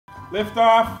Lift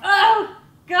off. Oh,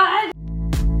 God.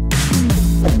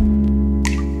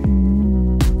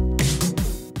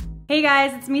 Hey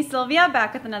guys, it's me Sylvia,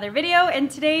 back with another video,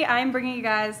 and today I'm bringing you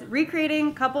guys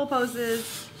recreating couple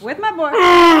poses with my boy.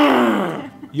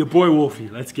 Your boy Wolfie,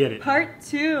 let's get it. Part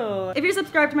 2. If you're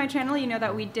subscribed to my channel, you know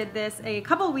that we did this a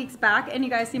couple weeks back and you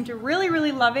guys seem to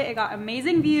really love it. It got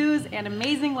amazing views and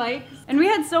amazing likes, and we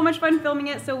had so much fun filming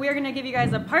it, so we're gonna give you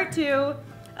guys a part 2,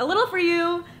 a little for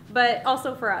you, but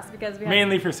also for us, because we had,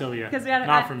 mainly for Sylvia, because we had,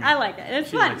 not for me. I like it. It's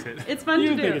she fun. Likes it. It's fun to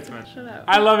do. You think it's fun? Shut up.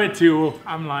 I love it too.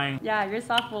 I'm lying. Yeah, you're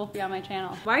soft Wolfie on my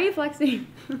channel. Why are you flexing?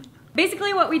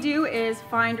 Basically what we do is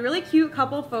find really cute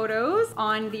couple photos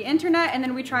on the internet and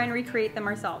then we try and recreate them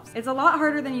ourselves. It's a lot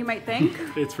harder than you might think.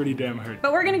 It's pretty damn hard.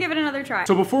 But we're gonna give it another try.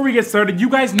 So before we get started, you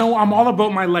guys know I'm all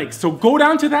about my likes. So go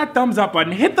down to that thumbs up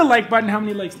button, hit the like button. How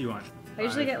many likes do you want? I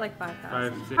usually get like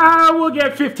 5,000. We'll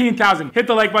get 15,000. Hit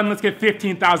the like button, let's get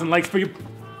 15,000 likes for you.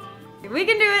 We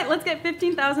can do it. Let's get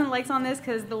 15,000 likes on this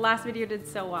because the last video did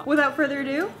so well. Without further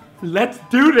ado, let's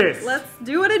do this. let's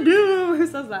do what I do. Who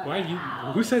says that? Why you?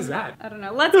 Who says that? I don't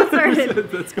know. Let's get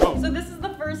started. Let's go. So this is the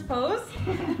first pose.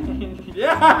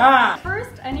 Yeah.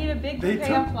 First, I need a big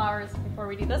bouquet of flowers before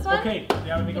we do this one. Okay.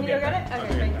 Yeah, let me go Can you get go get that.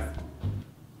 it? Okay,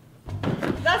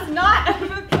 thanks. That's not a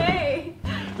bouquet.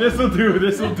 This'll do.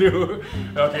 This'll do.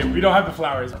 Okay, we don't have the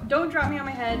flowers. Don't drop me on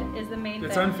my head is the main thing.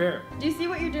 It's unfair. Do you see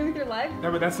what you're doing with your leg?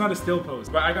 No, but that's not a still pose.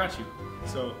 But I got you.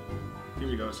 So here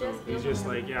we go. So he's just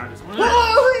like, yeah, just.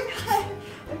 Oh my God.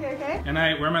 Okay, okay. And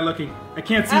where am I looking? I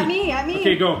can't see. At me, at me.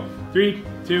 Okay, go. 3,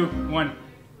 2, 1.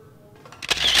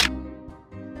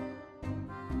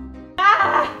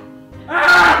 Ah!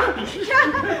 Ah!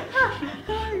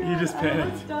 Oh, You just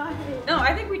panicked. No,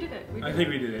 I think we did it. I think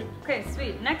we did it. Okay,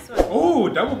 sweet. Next one. Oh,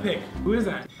 double pick. Who is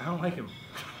that? I don't like him.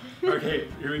 Okay,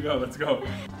 here we go. Let's go.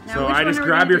 Now, So which I one just are we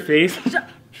grab gonna your do? face.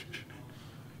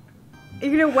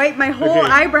 You're gonna wipe my whole Okay.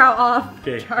 eyebrow off.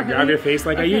 Okay, I Charlie. grab your face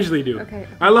like I usually do. Okay.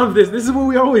 I love this. This is what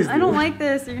we always do. I don't like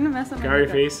this. You're gonna mess up my Grab your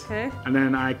makeup. face. Okay. And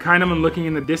then I kind of am looking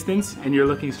in the distance and you're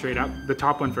looking straight up. The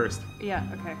top one first. Yeah,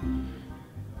 okay.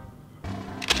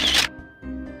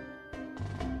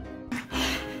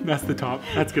 That's the top.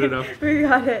 That's good enough. We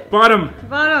got it. Bottom.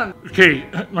 Bottom. Okay,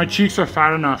 my cheeks are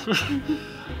fat enough.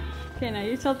 Okay, now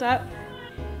you tilt up.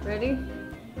 Ready?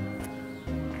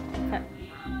 Okay.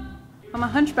 I'm a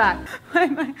hunchback. Why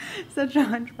am I such a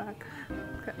hunchback?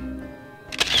 Okay.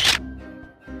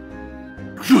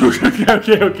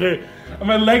 Okay.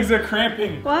 My legs are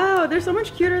cramping. Wow, they're so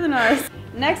much cuter than ours.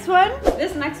 Next one.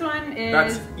 This next one is...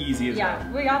 That's easy as yeah,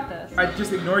 well. we got this. I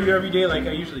just ignore you every day like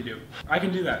I usually do. I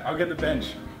can do that. I'll get the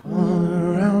bench. All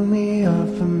around me are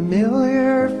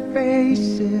familiar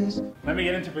faces. Let me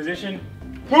get into position.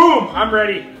 Boom! I'm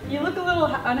ready. You look a little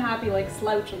unhappy, like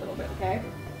slouch a little bit, okay?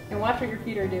 And watch what your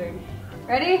feet are doing.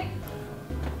 Ready?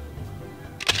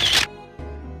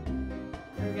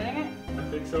 Are you getting it? I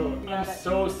think so. Got I'm it.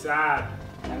 so sad.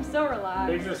 I'm so relaxed.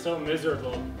 Things are so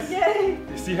miserable. Yay!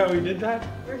 You see how we did that?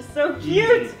 We're so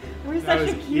cute! Easy. We're That such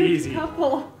a was cute easy.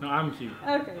 couple. No, I'm cute.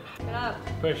 Okay, get up.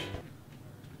 Push.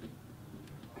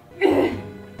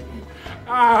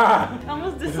 Ah!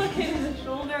 Almost dislocated the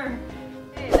shoulder.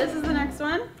 Okay, this is the next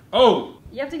one. Oh!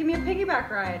 You have to give me a piggyback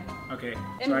ride. Okay,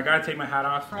 And- so I gotta take my hat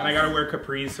off and I gotta wear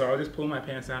capris, so I'll just pull my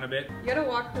pants down a bit. You gotta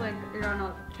walk like you're on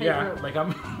a Yeah, tightrope. like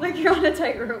I'm. Like you're on a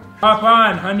tightrope. Hop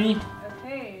on, honey.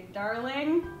 Okay,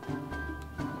 darling.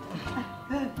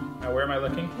 Good. Now, where am I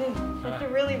looking? Okay, you have to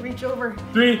really reach over.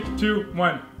 3, 2,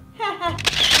 1.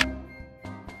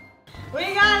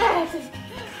 We got it!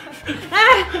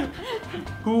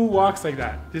 Who walks like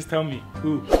that? Just tell me.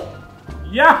 Who?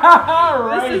 Yeah,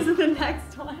 right. This is the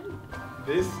next one.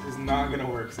 This is not gonna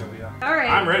work, Sylvia. Alright.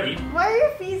 I'm ready. Why are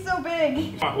your feet so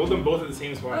big? Come on, hold them both at the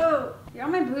same spot. Oh, you're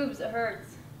on my boobs, it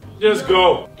hurts. Just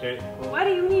go. Okay. Why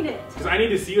do you need it? Because I need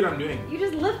to see what I'm doing. You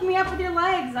just lift me up with your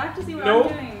legs. I have to see what No.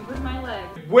 I'm doing with my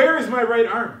legs. Where is my right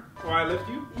arm? Oh, I lift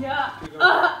you? Yeah.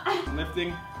 I'm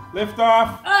lifting. Lift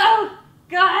off. Oh,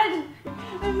 God.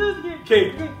 I'm so scared.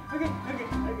 Okay. Okay.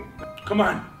 Come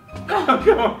on.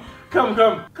 Come. Come,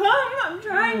 I'm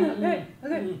trying. Okay.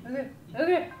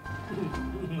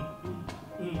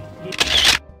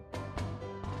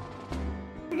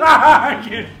 I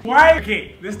can't. Why?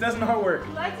 Okay, this does not work.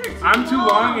 Legs are too I'm too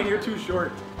long and you're too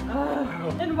short.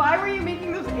 And why were you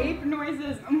making those ape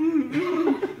noises?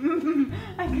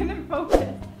 I couldn't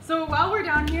focus. So while we're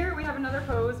down here, we have another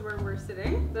pose where we're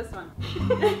sitting. This one.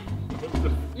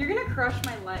 You're gonna crush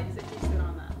my legs if you sit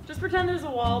on that. Just pretend there's a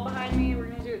wall behind me. We're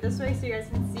gonna do it this way so you guys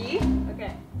can see.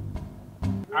 Okay.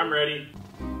 I'm ready.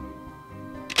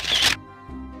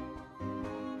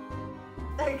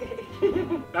 Okay.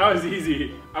 That was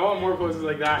easy. I want more poses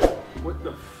like that. What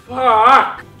the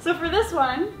fuck? So for this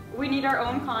one, we need our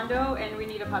own condo and we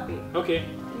need a puppy. Okay.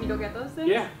 Can you go get those things?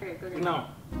 Yeah. Okay, go get No.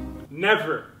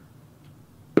 Never.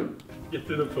 Get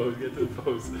to the pose, get to the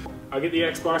pose. I'll get the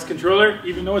Xbox controller,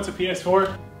 even though it's a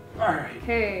PS4. Alright.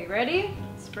 Okay, ready?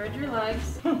 Spread your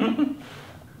legs.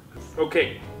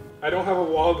 Okay. I don't have a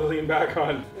wall to lean back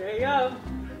on. There you go.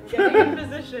 Getting in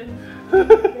position.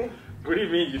 What do you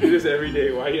mean? You do this every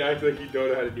day. Why do you act like you don't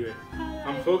know how to do it?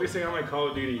 I'm focusing on my Call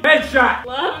of Duty. Headshot!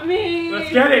 Love me!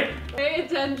 Let's get it! Pay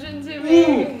attention to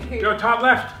me! Go top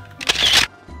left.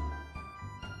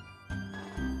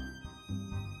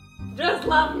 Just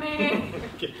love me!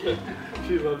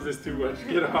 She loves this too much.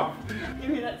 Get off.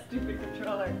 Give me that stupid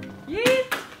controller.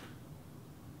 Yeet!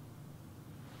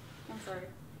 I'm sorry.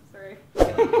 Sorry.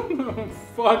 What the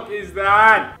fuck is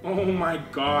that? Oh my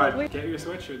god. Get your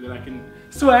sweatshirt that I can...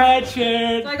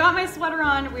 Sweatshirt! So I got my sweater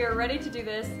on. We are ready to do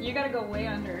this. You gotta go way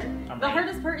under. The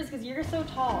hardest part is because you're so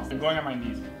tall. I'm going on my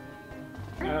knees.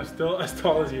 And I'm still as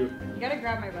tall as you. You gotta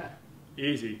grab my butt.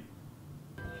 Easy.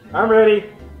 I'm ready.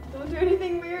 Don't do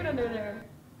anything weird under there.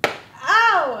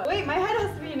 Ow! Wait, my head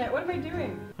has to be in it. What am I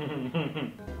doing?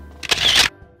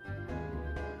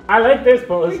 I like this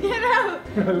pose. Get out!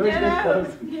 I like Get this out!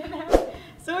 pose. Get out!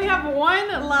 So we have one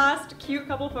last cute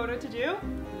couple photo to do.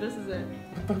 This is it.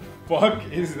 What the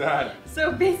fuck is that?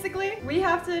 So basically, we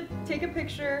have to take a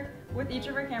picture with each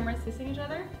of our cameras facing each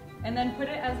other and then put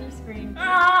it as your screen.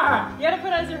 Ah! You gotta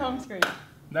put it as your home screen.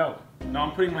 No. No,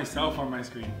 I'm putting myself on my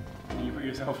screen. Can you put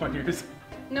yourself on yours?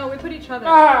 No, we put each other.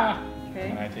 Ah! Okay.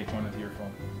 And I take one with your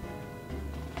phone.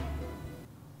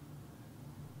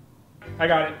 I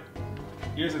got it.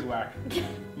 Yours is whack.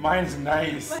 Mine's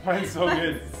nice. Mine's so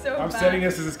good. So I'm bad. setting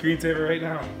this as a screensaver right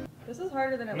now. This is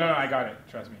harder than it No, looks. I got it.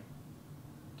 Trust me.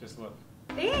 Just look.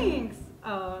 Thanks!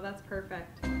 Oh, that's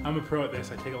perfect. I'm a pro at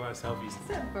this. I take a lot of selfies.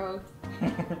 Set both.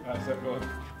 I said both.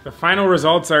 The final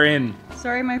results are in.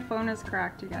 Sorry, my phone is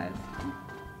cracked, you guys.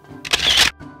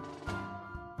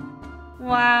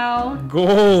 Wow.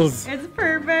 Goals. It's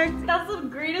perfect. That's the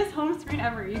greatest home screen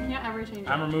ever. You can't ever change it.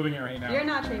 I'm removing it right now. You're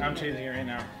not changing I'm it. changing it right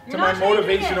now. You're To my not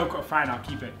changing motivational. Fine, I'll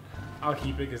keep it. I'll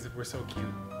keep it because we're so cute.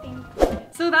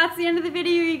 So that's the end of the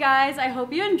video, you guys. I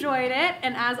hope you enjoyed it.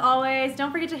 And as always,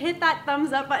 don't forget to hit that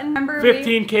thumbs up button. Remember,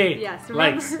 15K yes,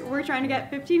 remember, likes. We're trying to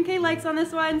get 15K likes on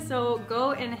this one, so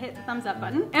go and hit the thumbs up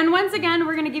button. And once again,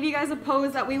 we're gonna give you guys a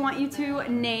pose that we want you to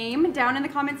name down in the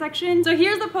comment section. So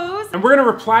here's the pose. And we're gonna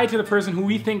reply to the person who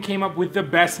we think came up with the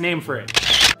best name for it.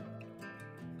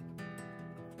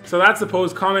 So that's the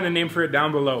pose. Comment a name for it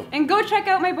down below. And go check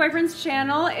out my boyfriend's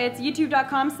channel. It's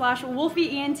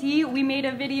youtube.com/wolfieent. We made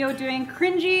a video doing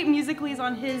cringy musicallys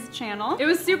on his channel. It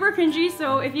was super cringy,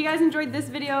 so if you guys enjoyed this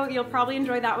video, you'll probably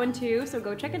enjoy that one too, so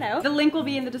go check it out. The link will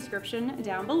be in the description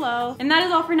down below. And that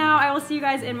is all for now. I will see you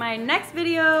guys in my next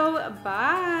video.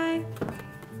 Bye!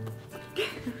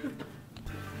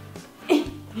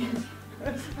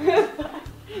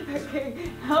 Okay,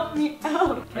 help me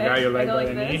out. Okay, I got your leg I go by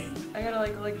like the knee. this. I gotta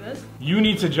like go like this. You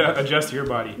need to adjust your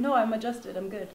body. No, I'm adjusted. I'm good.